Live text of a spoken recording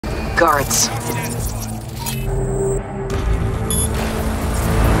guards.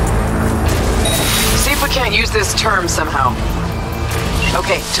 See if we can't use this term somehow.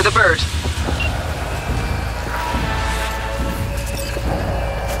 Okay, to the bird.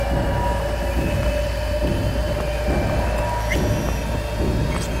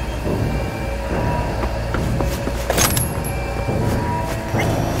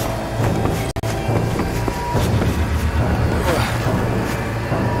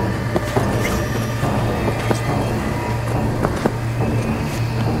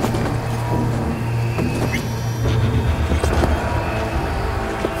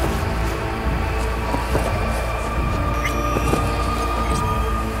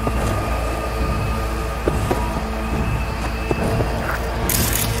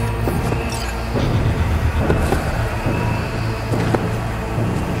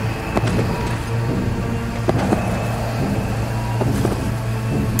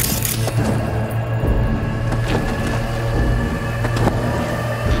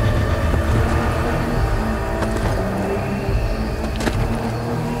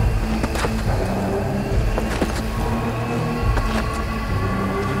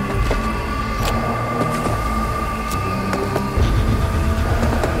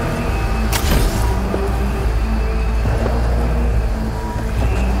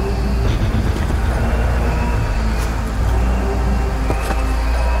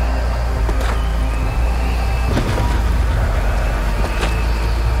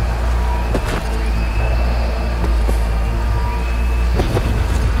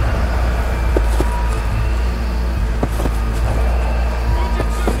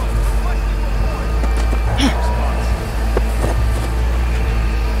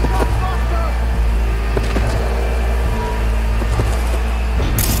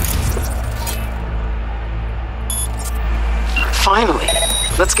 Finally.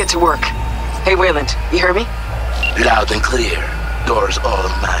 Let's get to work. Hey, Wayland, you hear me? Loud and clear. Doors all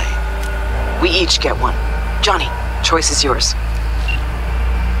mine. We each get one. Johnny, choice is yours.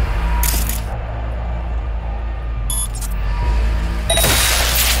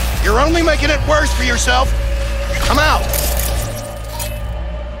 You're only making it worse for yourself. I'm out.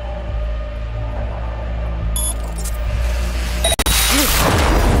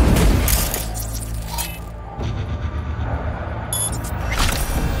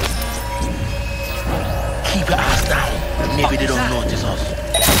 Keep your eyes down. Maybe they don't notice us.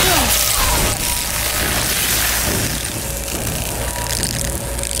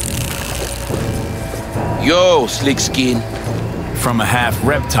 Yo, slick skin. From a half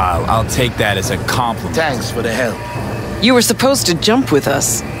reptile, I'll take that as a compliment. Thanks for the help. You were supposed to jump with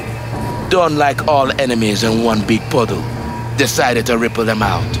us. Don't like all enemies in one big puddle. Decided to ripple them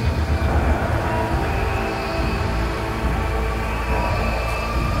out.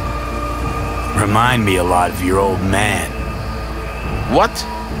 Remind me a lot of your old man. What?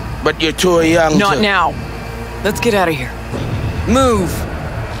 But you're too young Not to... now. Let's get out of here. Move!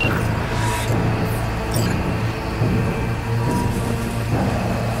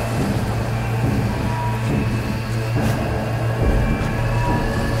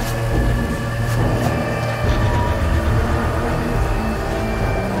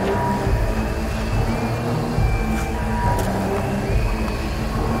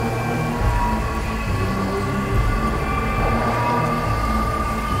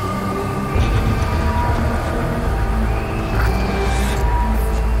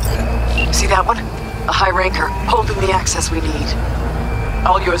 See that one? A high ranker, holding the access we need.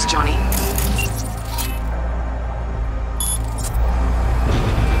 All yours, Johnny.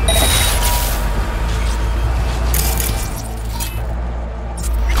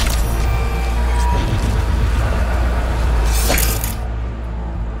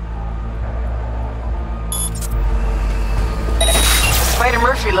 Spider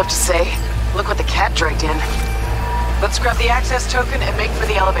Murphy loved to say, look what the cat dragged in. Let's grab the access token and make for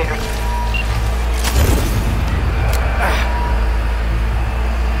the elevator.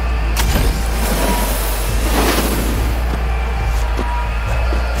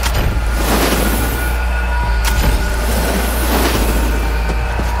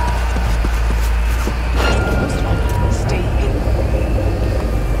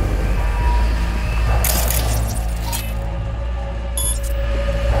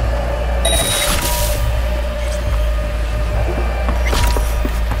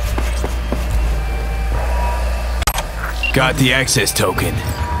 Got the access token.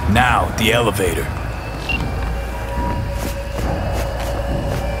 Now, the elevator.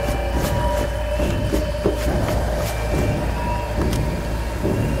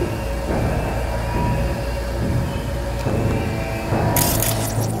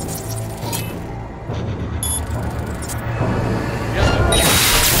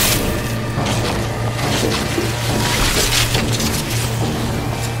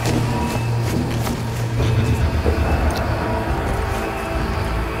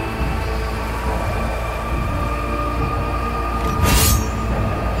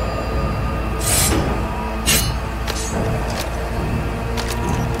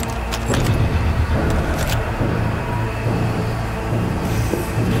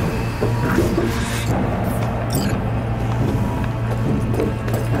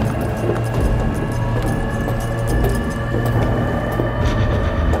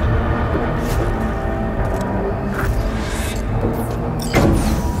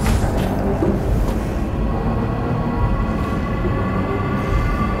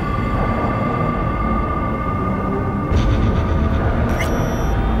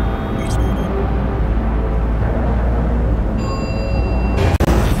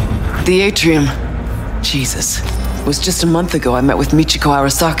 The atrium. Jesus. It was just a month ago I met with Michiko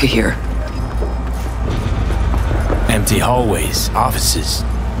Arasaka here. Empty hallways, offices.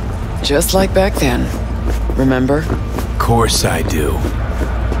 Just like back then. Remember? Course I do.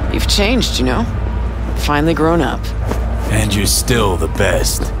 You've changed, you know? Finally grown up. And you're still the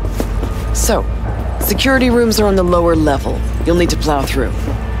best. So, security rooms are on the lower level. You'll need to plow through.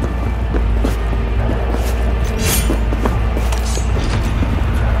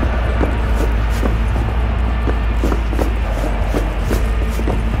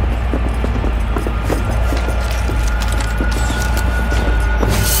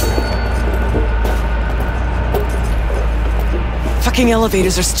 Fucking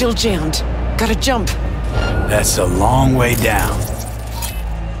elevators are still jammed. Gotta jump. That's a long way down.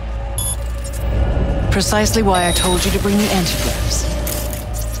 Precisely why I told you to bring the antigravs.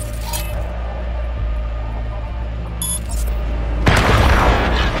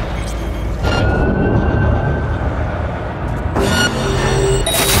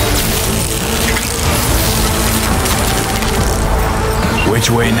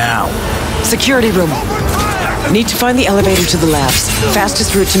 Which way now? Security room. Need to find the elevator to the labs.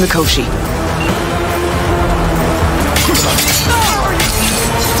 Fastest route to Mikoshi.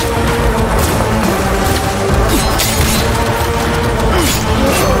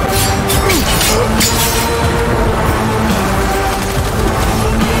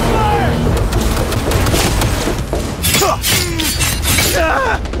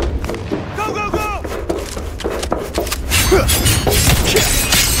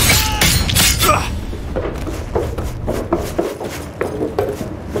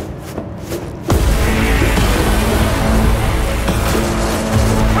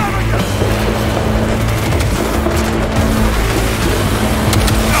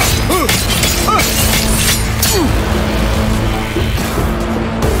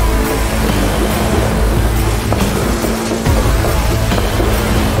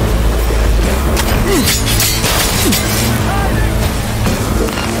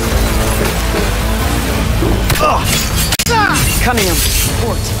 Cunningham,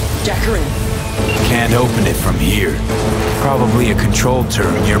 port. Jack her in. Can't open it from here. Probably a control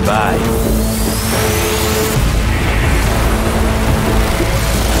turret nearby.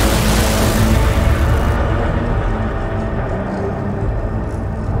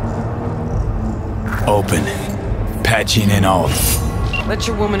 Open. Patching in alt. Let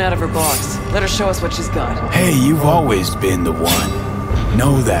your woman out of her box. Let her show us what she's got. Hey, you've always been the one.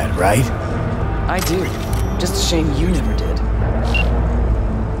 Know that, right? I do. Just a shame you never did.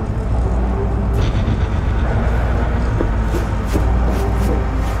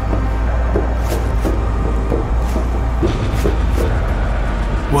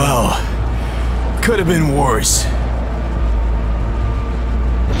 Well, could have been worse.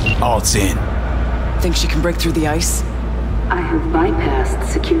 Alt's in. Think she can break through the ice? I have bypassed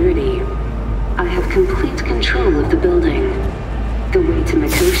security. I have complete control of the building. The way to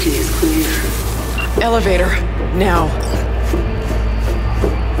Mikoshi is clear. Elevator. Now.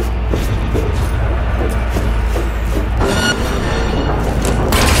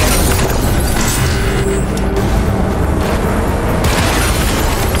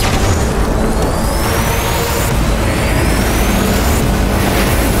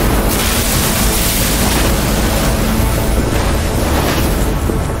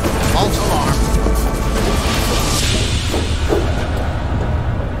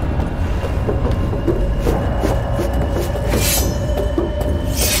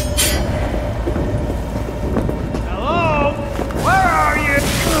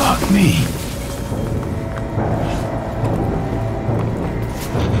 Me.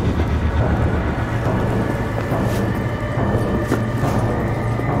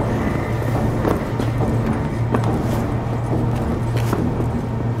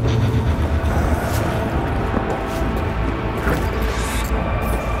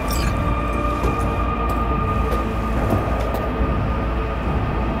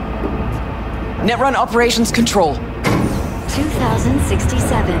 Netrun Operations Control.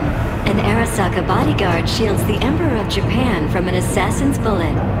 2067. An Arasaka bodyguard shields the Emperor of Japan from an assassin's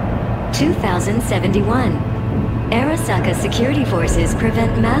bullet. 2071. Arasaka security forces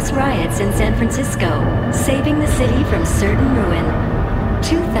prevent mass riots in San Francisco, saving the city from certain ruin.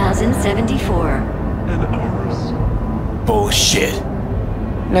 2074. Bullshit.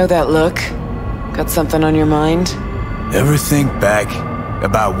 Know that look? Got something on your mind? Ever think back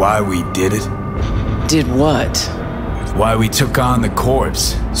about why we did it? Did what? Why we took on the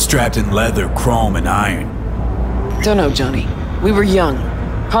corpse, strapped in leather, chrome, and iron. Don't know, Johnny. We were young.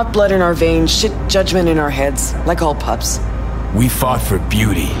 Hot blood in our veins, shit judgment in our heads, like all pups. We fought for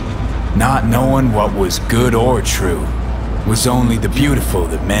beauty, Not knowing what was good or true was only the beautiful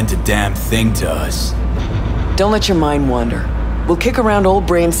that meant a damn thing to us. Don't let your mind wander. We'll kick around old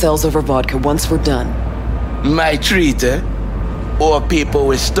brain cells over vodka once we're done. My treat, eh? Or people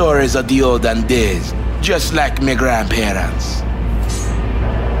with stories of the olden days, just like my grandparents.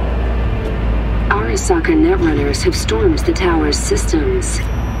 Arasaka netrunners have stormed the tower's systems.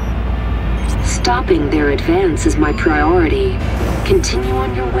 Stopping their advance is my priority. Continue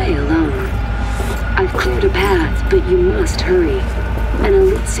on your way alone. I've cleared a path, but you must hurry. An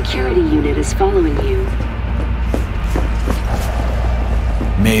elite security unit is following you.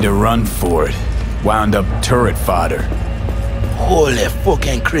 Made a run for it. Wound up turret fodder. Holy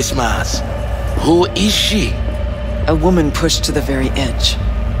fucking Christmas. Who is she? A woman pushed to the very edge.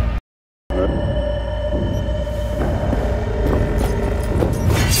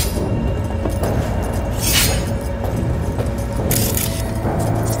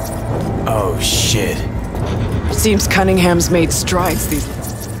 Oh, shit. Seems Cunningham's made strides these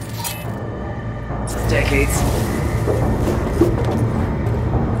decades.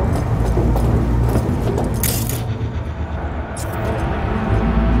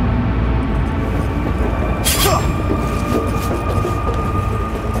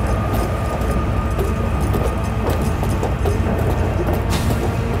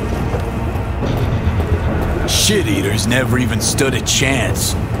 Shit-eaters never even stood a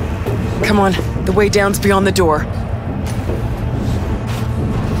chance. Come on, the way down's beyond the door.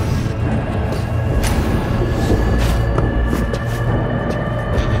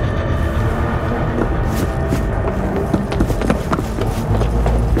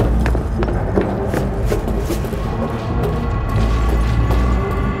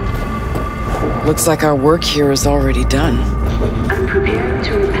 Looks like our work here is already done. I'm preparing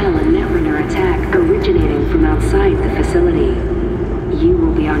to repel a netrunner attack originating from outside the facility. You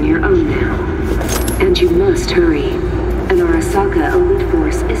will be on your own now. And you must hurry. An Arasaka elite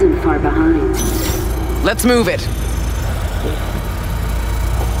force isn't far behind. Let's move it.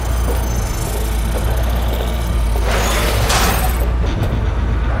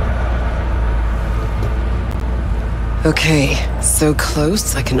 Okay, so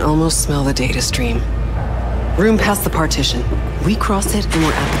close I can almost smell the data stream. Room past the partition. We cross it and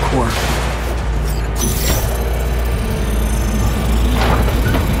we're at the core.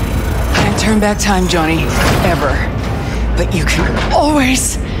 Can't turn back time, Johnny. Ever. But you can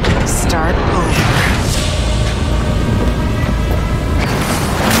always start over.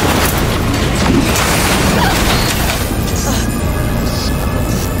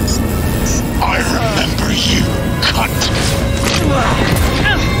 I remember you, cunt.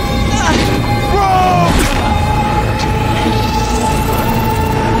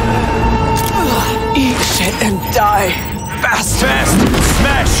 Eat shit and die. Fast. Fast!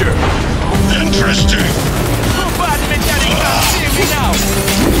 Smasher! Interesting.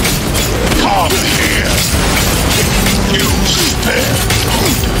 Come here. You spare.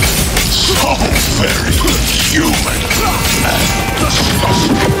 So very human and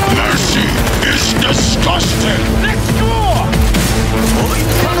disgusting. Mercy is disgusting. Next door! Holy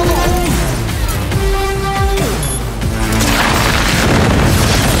son of a hole!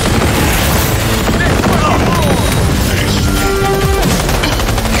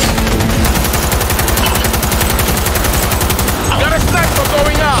 Got a sniper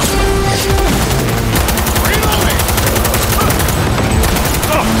going out! Reloading!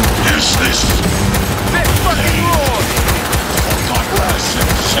 Is this? Let's fucking roll! God bless him,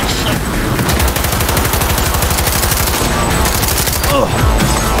 Simpson.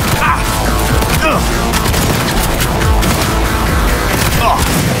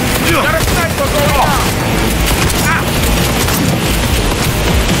 Got a sniper going out!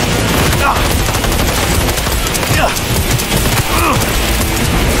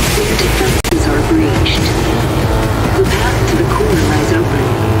 Their defenses are breached. The path to the core lies open,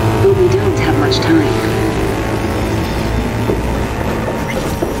 but we don't have much time.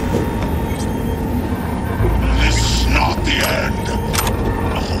 This is not the end.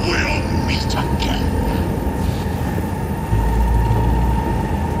 We'll meet again.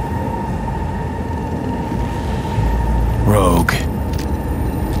 Rogue.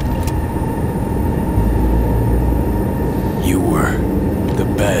 You were the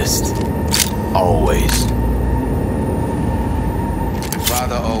best. Always.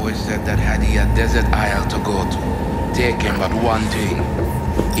 Father always said that had he a desert isle to go to, take him but one thing.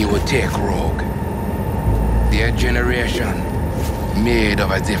 He would take Rogue. Their generation, made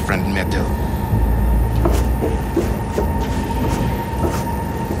of a different metal.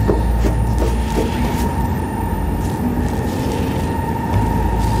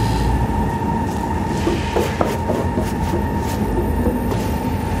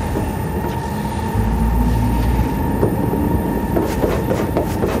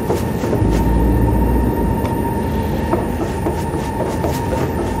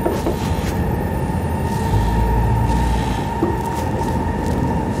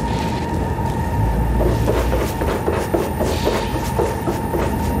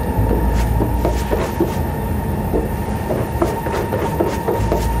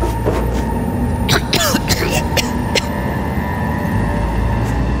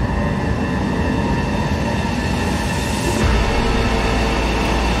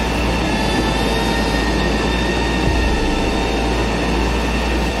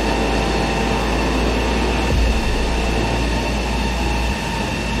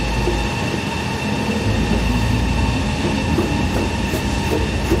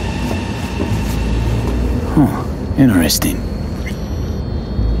 Interesting.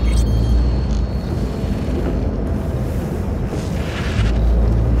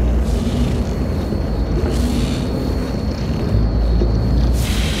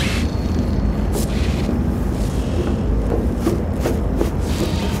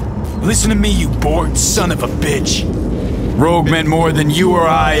 Listen to me, you bored son of a bitch. Rogue meant more than you or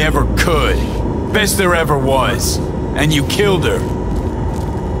I ever could. Best there ever was. And you killed her.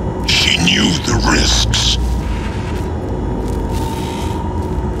 She knew the risks.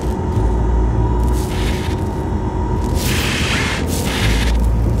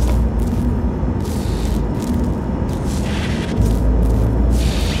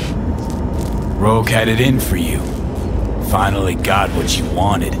 Rogue had it in for you. Finally got what you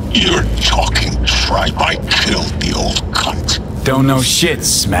wanted. You're talking tripe. I killed the old cunt. Don't know shit,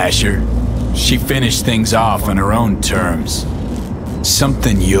 Smasher. She finished things off on her own terms.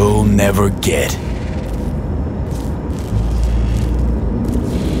 Something you'll never get.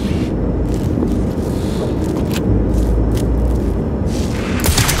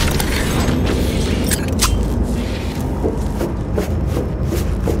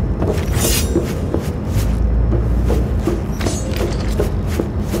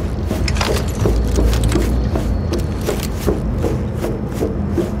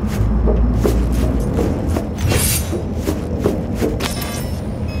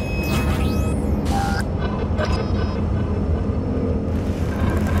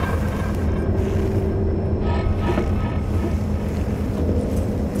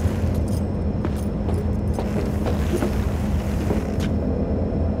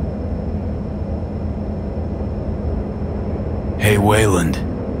 Hey, Wayland.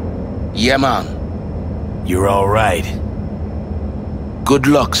 Yeah, man. You're all right. Good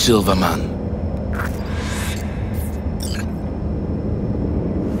luck, Silverman.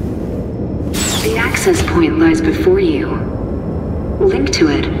 The access point lies before you. Link to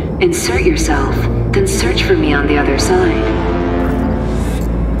it, insert yourself, then search for me on the other side.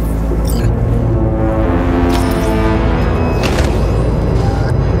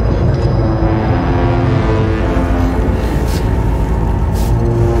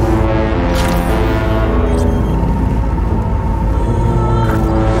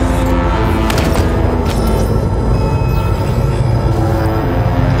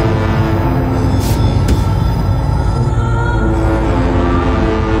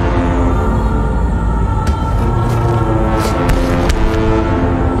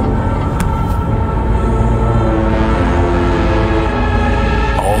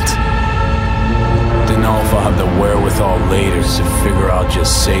 Later, so figure I'll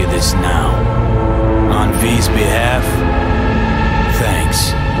just say this now. On V's behalf,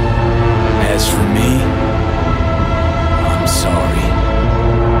 thanks. As for me, I'm sorry.